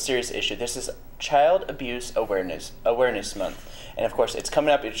 because this is a serious issue. This is Child Abuse Awareness Month. And of course, it's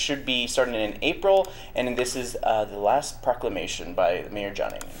coming up. It should be starting in April, and this is the last proclamation by Mayor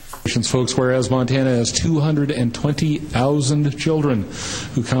John Engen. Folks, whereas Montana has 220,000 children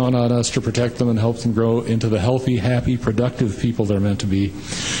who count on us to protect them and help them grow into the healthy, happy, productive people they're meant to be.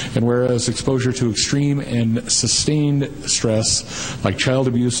 And whereas exposure to extreme and sustained stress like child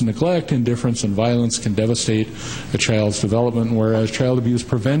abuse and neglect, indifference, and violence can devastate a child's development. And whereas child abuse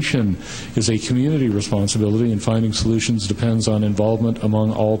prevention is a community responsibility and finding solutions depends on involvement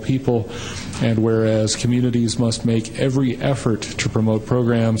among all people. And whereas communities must make every effort to promote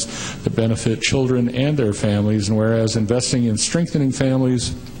programs that benefit children and their families, and whereas investing in strengthening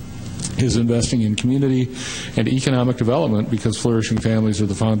families is investing in community and economic development, because flourishing families are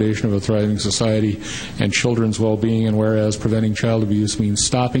the foundation of a thriving society and children's well-being, and whereas preventing child abuse means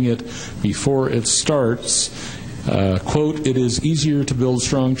stopping it before it starts. Quote, it is easier to build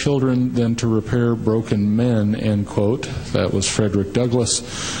strong children than to repair broken men, end quote. That was Frederick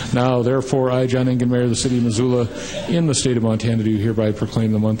Douglass. Now, therefore, I, John Engen, Mayor of the City of Missoula, in the State of Montana, do hereby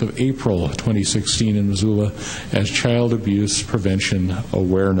proclaim the month of April 2016 in Missoula as Child Abuse Prevention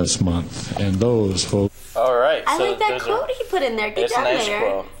Awareness Month. And those folks... All right. I like that quote he put in there. Good job, nice Mayor.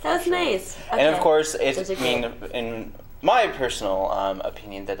 Quote. That was nice. Okay. And of course, in my personal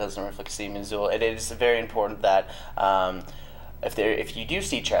opinion, that doesn't reflect the City of Missoula. It is very important that if you do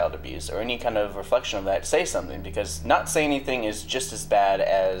see child abuse or any kind of reflection of that, say something, because not saying anything is just as bad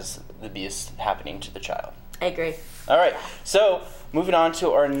as the abuse happening to the child. I agree. All right, so moving on to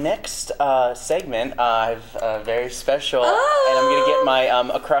our next segment, I have a very special, and I'm going to get my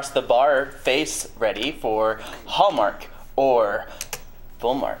across the bar face ready for Hallmark or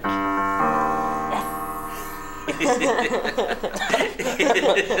Bullmark. Yes.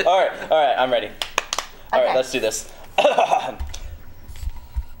 All right, I'm ready. All right, let's do this.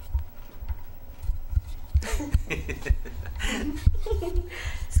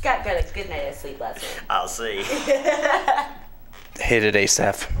 Scott got a good night of sleep last night. I'll see. Hit it,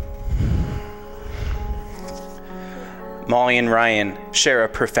 Asaph. Molly and Ryan share a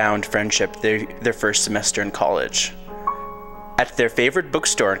profound friendship their first semester in college. At their favorite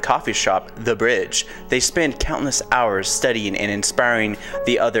bookstore and coffee shop, The Bridge, they spend countless hours studying and inspiring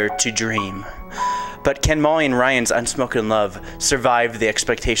the other to dream. But can Molly and Ryan's unspoken love survive the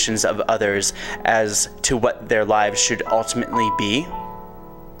expectations of others as to what their lives should ultimately be?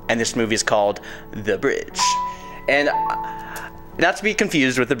 And this movie is called The Bridge. And not to be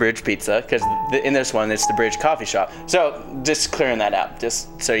confused with The Bridge Pizza, because in this one it's The Bridge Coffee Shop. So just clearing that out,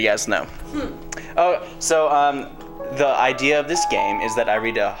 just so you guys know. The idea of this game is that I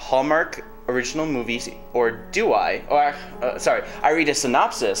read a Hallmark original movie, or do I? Or I read a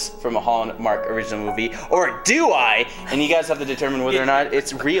synopsis from a Hallmark original movie, or do I? And you guys have to determine whether or not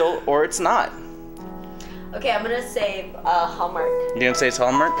it's real or it's not. Okay, I'm gonna say Hallmark. You're gonna say it's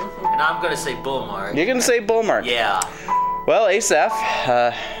Hallmark? And I'm gonna say Bullmark. You're gonna say Bullmark. Yeah. Well, Asaph,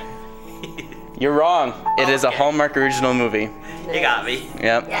 you're wrong. It is a Hallmark original movie. You got me.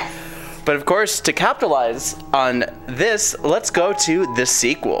 Yep. Yes. But of course, to capitalize on this, let's go to the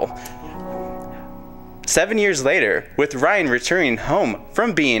sequel. 7 years later, with Ryan returning home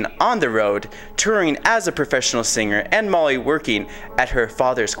from being on the road, touring as a professional singer, and Molly working at her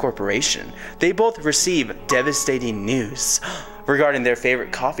father's corporation, they both receive devastating news regarding their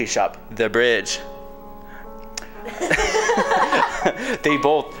favorite coffee shop, The Bridge. They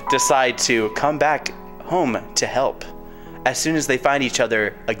both decide to come back home to help. As soon as they find each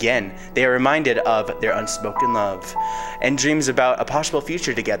other again, they are reminded of their unspoken love and dreams about a possible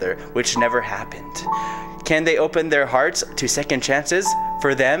future together, which never happened. Can they open their hearts to second chances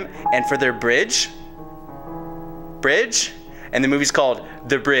for them and for their bridge? and the movie's called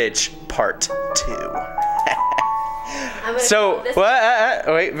The Bridge Part 2. So,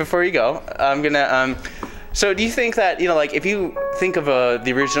 wait, before you go, I'm gonna, so do you think that, like, if you think of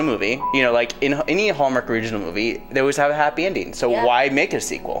the original movie, like in any Hallmark original movie, they always have a happy ending. So why make a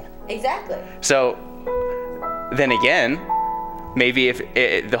sequel? Exactly. So, then again, maybe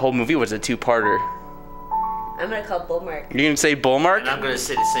if the whole movie was a two-parter. I'm gonna call Bullmark. You're gonna say Bullmark? And I'm gonna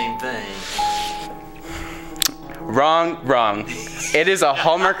say the same thing. Wrong. It is a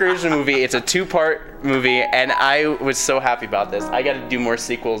Hallmark original movie. It's a two-part movie, and I was so happy about this. I gotta do more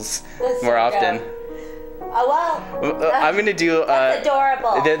sequels more often. Oh, well. I'm gonna do. That's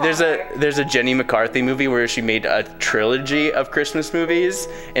adorable. There's a Jenny McCarthy movie where she made a trilogy of Christmas movies,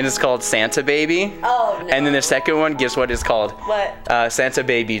 and it's called Santa Baby. Oh, no. And then the second one, guess what it's called? What? Santa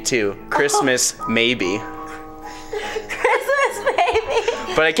Baby 2. Christmas Maybe. Christmas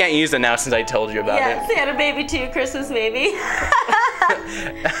Baby. But I can't use it now since I told you about Yeah, Santa Baby 2, Christmas Maybe.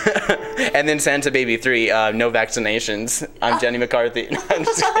 it. And then Santa Baby 3, no vaccinations. I'm Jenny McCarthy. I'm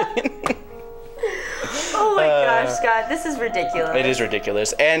just kidding. Oh my gosh, Scott, this is ridiculous. It is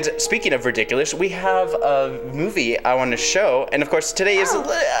ridiculous. And speaking of ridiculous, we have a movie I want to show. And of course, today is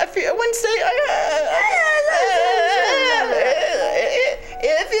Wednesday.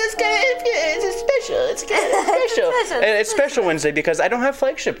 It feels kind of, it's special. It's kind of special. And it's special Wednesday because I don't have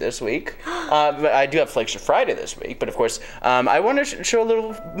flagship this week. But I do have flagship Friday this week. But of course, I want to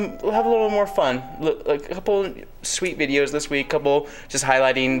have a little more fun. A couple sweet videos this week. Couple just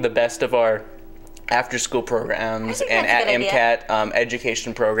highlighting the best of our after-school programs and at MCAT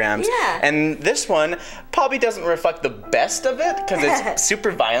education programs. Yeah. And this one probably doesn't reflect the best of it because it's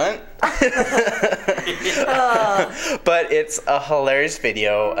super violent. But it's a hilarious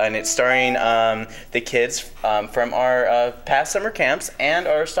video, and it's starring the kids from our past summer camps and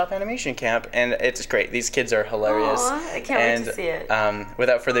our stop animation camp, and it's great. These kids are hilarious. Aww, I can't wait to see it.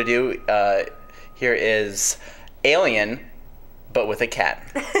 Without further ado, here is Alien, but with a cat.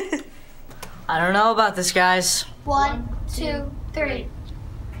 I don't know about this, guys. 1, 2, 3.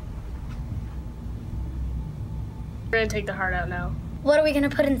 We're gonna take the heart out now. What are we gonna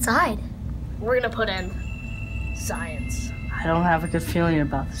put inside? We're gonna put in science. I don't have a good feeling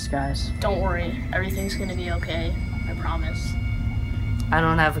about this, guys. Don't worry, everything's gonna be okay. I promise. I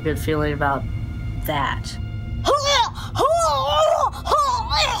don't have a good feeling about that.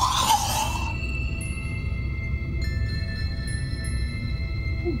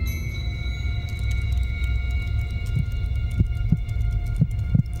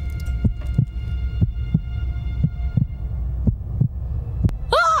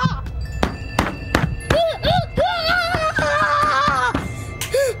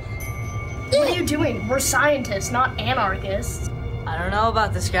 What are you doing? We're scientists, not anarchists. I don't know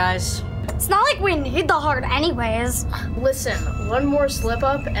about this, guys. It's not like we need the heart anyways. Listen, one more slip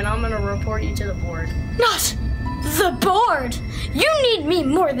up and I'm gonna report you to the board. Not the board! You need me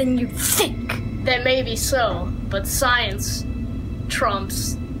more than you think. That may be so, but science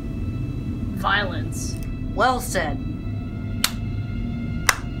trumps violence. Well said.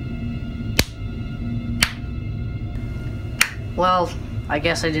 Well, I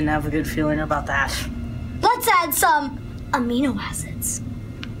guess I didn't have a good feeling about that. Let's add some amino acids.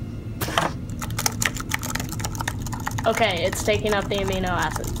 Okay, it's taking up the amino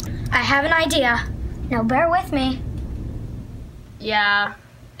acids. I have an idea. Now bear with me. Yeah,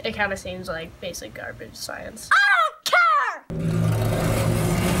 it kind of seems like basic garbage science. I don't care!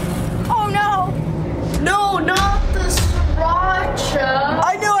 Oh no! No, not the sriracha!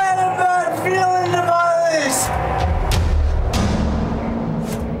 I knew I had a bad feeling about this!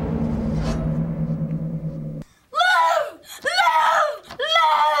 Live!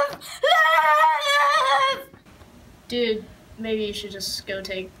 Dude, maybe you should just go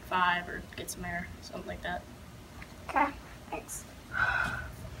take 5 or get some air, something like that. Okay, thanks.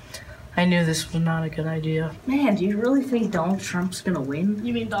 I knew this was not a good idea. Man, do you really think Donald Trump's gonna win?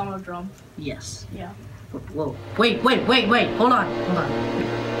 You mean Donald Trump? Yes. Yeah. Whoa. Wait. Hold on.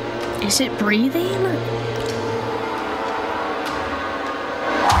 Is it breathing?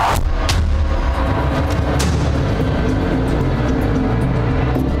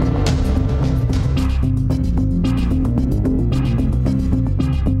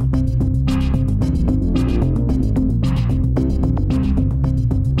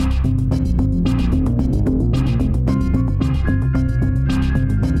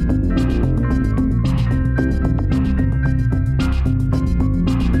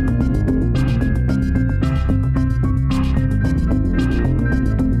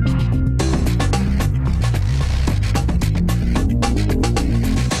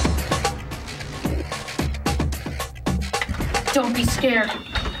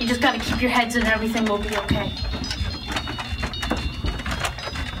 You just gotta keep your heads and everything will be okay.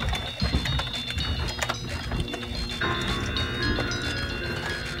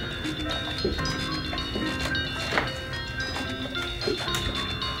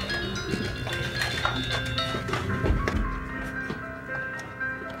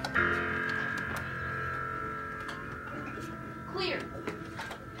 Clear.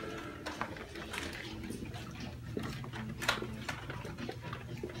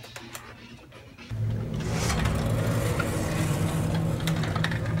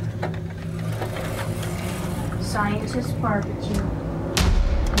 Scientist barbecue.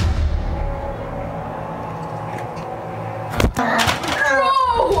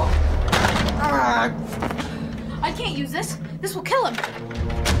 No! I can't use this. This will kill him.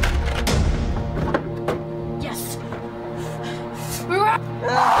 Yes.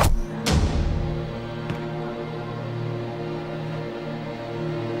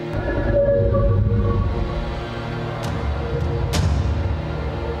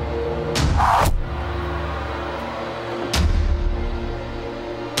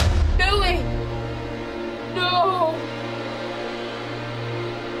 Billy! No!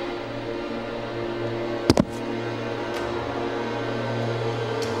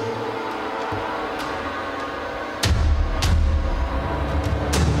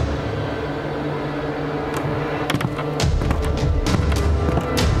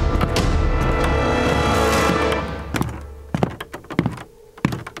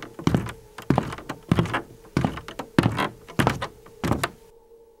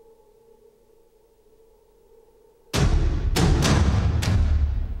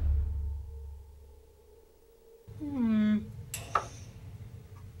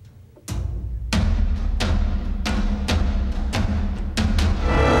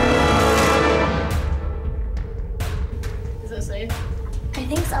 Is it safe? I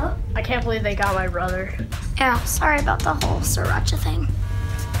think so. I can't believe they got my brother. Yeah, sorry about the whole sriracha thing.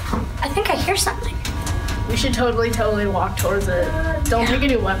 I think I hear something. We should totally walk towards it. Don't take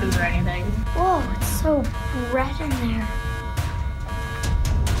any weapons or anything. Whoa, it's so red in there.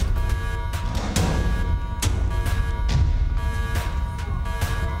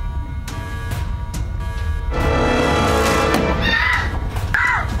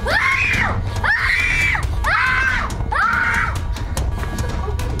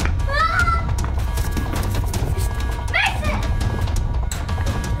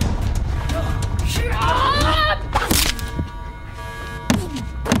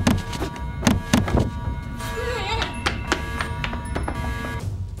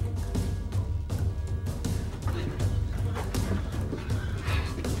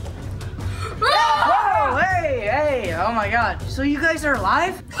 Oh my god, so you guys are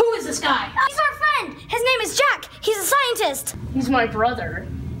alive? Who is this guy? He's our friend. His name is Jack. He's a scientist. He's my brother.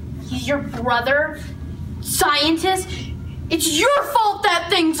 He's your brother? Scientist? It's your fault that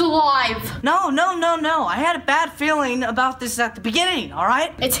thing's alive. No. I had a bad feeling about this at the beginning, all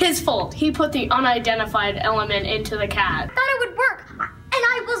right? It's his fault. He put the unidentified element into the cat. I thought it would work, and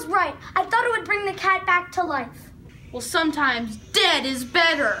I was right. I thought it would bring the cat back to life. Well, sometimes dead is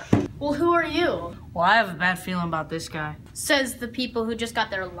better. Well, who are you? Well, I have a bad feeling about this guy. Says the people who just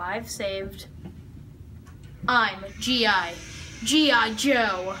got their lives saved. I'm G.I.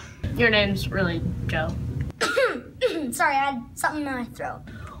 Joe. Your name's really Joe. Sorry, I had something in my throat.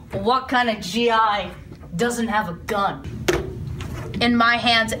 What kind of GI doesn't have a gun? In my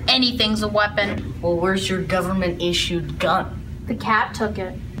hands, anything's a weapon. Well, where's your government-issued gun? The cat took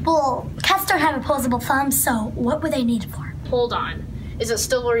it. Well, cats don't have opposable thumbs, so what would they need it for? Hold on. Is it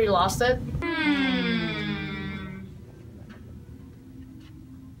still where you lost it?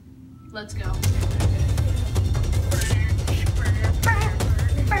 Let's go.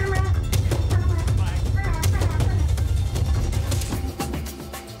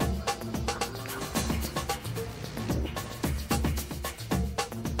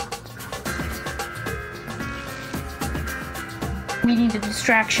 We need a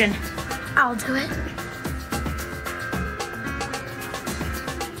distraction. I'll do it.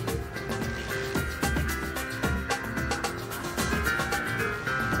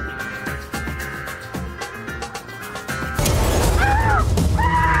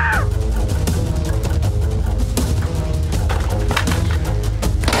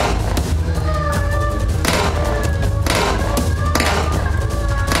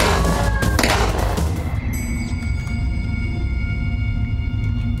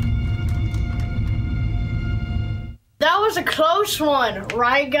 A close one,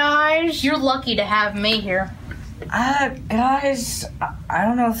 right, guys? You're lucky to have me here. Guys, I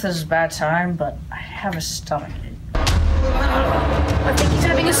don't know if this is a bad time, but I have a stomachache. I think he's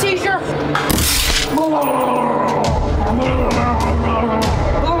having a seizure.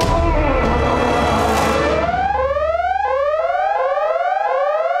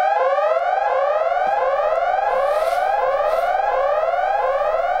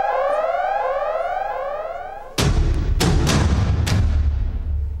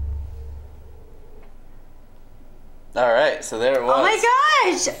 All right, so there it was. Oh my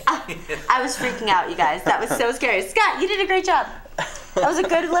gosh! I was freaking out, you guys. That was so scary. Scott, you did a great job. That was a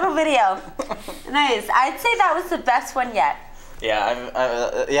good little video. Nice. I'd say that was the best one yet.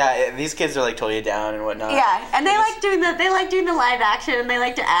 Yeah, yeah. These kids are like totally down and whatnot. Yeah, and they like doing the live action, and they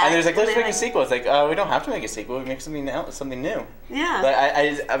like to act. And there's like, let's make a sequel. It's like, we don't have to make a sequel. We make something now, something new. Yeah. But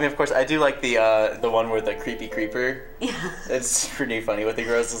I mean, of course, I do like the one with the creepy creeper. Yeah. It's pretty funny. What the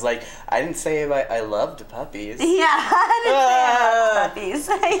girls is like, I didn't say I loved puppies. Yeah, I didn't say I loved puppies.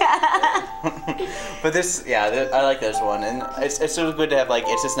 Yeah. But this, yeah, I like this one, and it's so good to have like,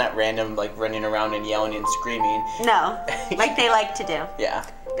 it's just not random like running around and yelling and screaming. No, like they like to do. Yeah.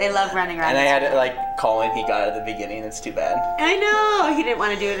 They love running around. And I had like Colin, he got it at the beginning. It's too bad. I know he didn't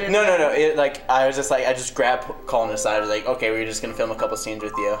want to do it. No. I was just like, I just grabbed Colin aside. I was like, okay, we're just gonna film a couple scenes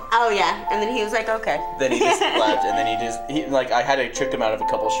with you. Oh yeah, and then he was like, okay. Then he just left, and then I had to trick him out of a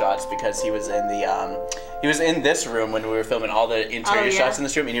couple shots because he was in the he was in this room when we were filming all the interior shots in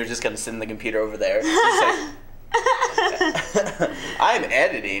this room, and he was just gonna sit in the computer over there. I'm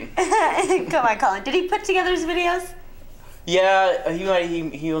editing. Come on, Colin. Did he put together his videos? Yeah,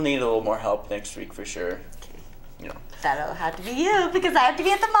 he'll need a little more help next week for sure. You know. That'll have to be you because I have to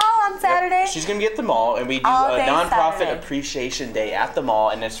be at the mall on Saturday. Yep. She's gonna be at the mall, and we do All a day nonprofit Saturday. appreciation day at the mall,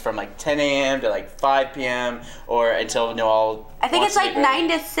 and it's from like 10 a.m. to like 5 p.m. or until Noelle. I think it's like 9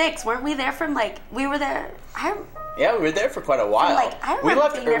 to 6. Weren't we there from like we were there? Yeah, we were there for quite a while. We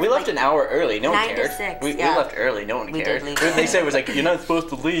left an hour early. No one 9 cared. to 6, we left early. No one cared. They said it was like, you're not supposed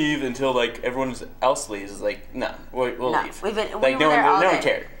to leave until like everyone else leaves. It's like, no, we'll leave. We like were there all no day. one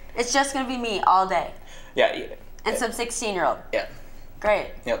cared. It's just gonna be me all day. Yeah. And some 16-year-old. Yeah. Great.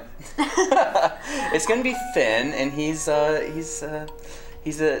 Yep. It's gonna be Finn, and he's a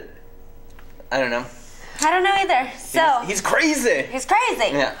I don't know. I don't know either. So he's crazy. He's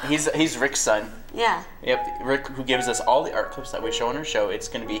crazy. Yeah, he's Rick's son. Yeah. Yep, Rick, who gives us all the art clips that we show on our show. It's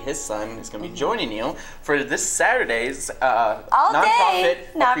going to be his son. He's going to be joining you for this Saturday's nonprofit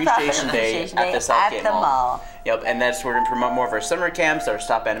appreciation day at the Southgate Mall. Yep, and that's where we're going to promote more of our summer camps, our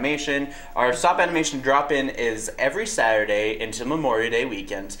stop animation. Our stop animation drop-in is every Saturday until Memorial Day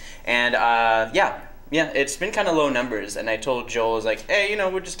weekend. And yeah, it's been kind of low numbers, and I told Joel, I was like, hey,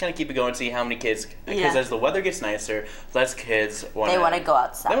 we're just kind of keep it going, see how many kids, because as the weather gets nicer, less kids want to go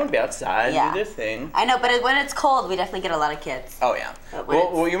outside. They want to be outside, do their thing. I know, but when it's cold, we definitely get a lot of kids. Oh, yeah.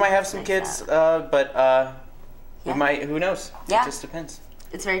 Well, you might have some kids, but we might, who knows? Yeah. It just depends.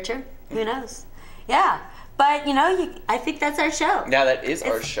 It's very true. Who knows? Yeah. But I think that's our show. Yeah, that is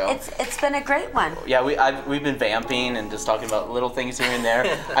our show. It's been a great one. Yeah, we've been vamping and just talking about little things here and there.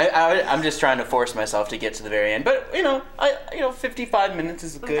 I'm just trying to force myself to get to the very end. But 55 minutes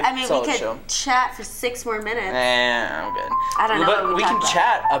is a good solid we could show. Chat for 6 more minutes. I'm good. I don't know. But we can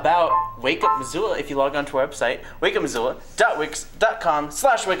chat about Wake Up Missoula if you log on to our website,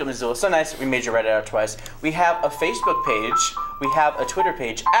 wakeupmissoula.wix.com/Wake Up Missoula. So nice, we made you write it out twice. We have a Facebook page. We have a Twitter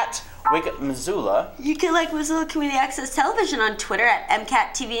page at Wake Up Missoula. You can like Missoula Community Access Television on Twitter at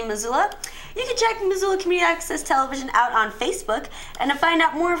MCAT TV Missoula. You can check Missoula Community Access Television out on Facebook. And to find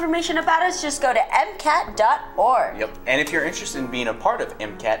out more information about us, just go to MCAT.org. Yep. And if you're interested in being a part of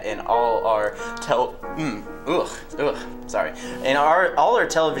MCAT and all our all our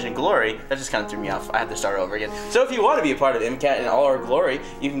television glory, that just kind of threw me off. I had to start over again. So if you want to be a part of MCAT and all our glory,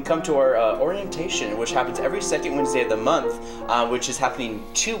 you can come to our orientation, which happens every second Wednesday of the month, which is happening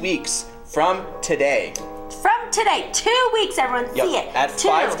 2 weeks from today. From today, 2 weeks, everyone. See it. At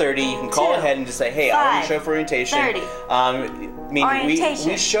 5:30, you can call ahead and just say, hey, I want to show for orientation.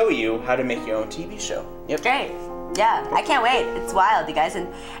 We show you how to make your own TV show. Yep. Great. Yeah, I can't wait. It's wild, you guys. And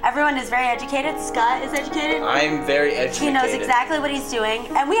everyone is very educated. Scott is educated. I'm very educated. He knows exactly what he's doing,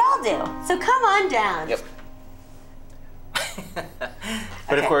 and we all do. So come on down. Yep.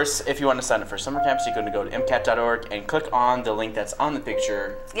 But of course, if you want to sign up for summer camps, you're going to go to MCAT.org and click on the link that's on the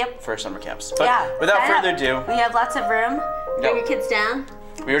picture for summer camps. But without further ado, we have lots of room. Bring your kids down.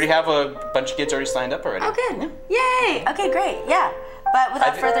 We already have a bunch of kids already signed up already. Oh, good. Yeah. Yay. Okay, great. Yeah. But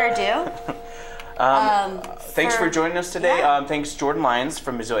without further ado, thanks for joining us today. Yeah. Thanks Jordan Lyons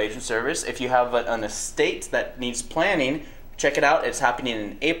from Missoula Aging Service. If you have an estate that needs planning, check it out. It's happening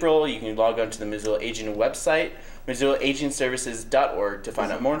in April. You can log on to the Missoula Aging website, MissoulaAgingServices.org, to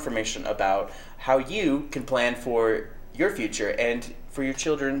find out more information about how you can plan for your future and for your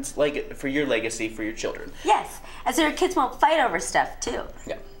children's for your legacy for your children. Yes, and so your kids won't fight over stuff too.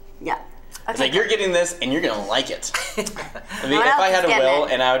 Yeah. Yeah. It's like, you're getting this and you're gonna like it. I mean, No one if I else had is a will getting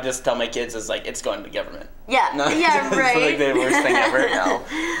it. and I would just tell my kids, it's like, it's going to government. Yeah, No, yeah, it's right. like the worst thing ever. No.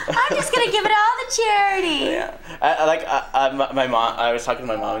 I'm just gonna give it all to charity. Yeah. My mom, I was talking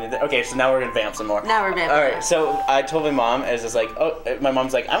to my mom. Okay, so now we're gonna vamp some more. Now we're vamping. All right, so I told my mom, I was just like, my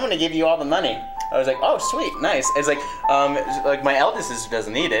mom's like, I'm gonna give you all the money. I was like, oh, sweet, nice. It's like my eldest sister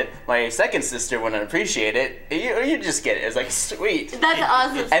doesn't need it. My second sister wouldn't appreciate it. You just get it. It's like, sweet. That's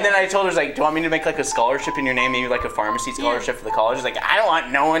awesome. And then I told her, like, do you want me to make like a scholarship in your name, maybe like a pharmacy scholarship for the college? She's like, I don't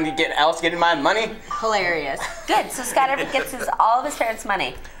want no one else getting my money. Hilarious. Good. So Scott ever gets all of his parents'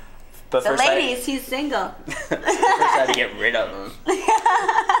 money. But So ladies, he's single. First I had to get rid of him.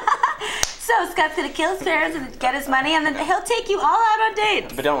 So Scott's gonna kill his parents and get his money, and then he'll take you all out on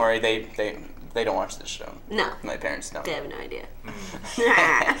dates. But don't worry, they don't watch this show. No. My parents don't. They have no idea.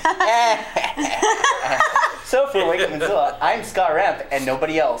 So for Wake Up Missoula, I'm Scott Ramp and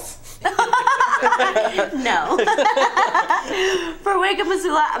nobody else. No. For Wake Up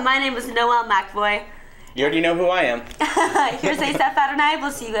Missoula, my name is Noelle McVoy. You already know who I am. Here's Asaph Adonai.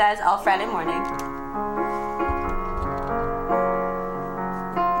 We'll see you guys all Friday morning.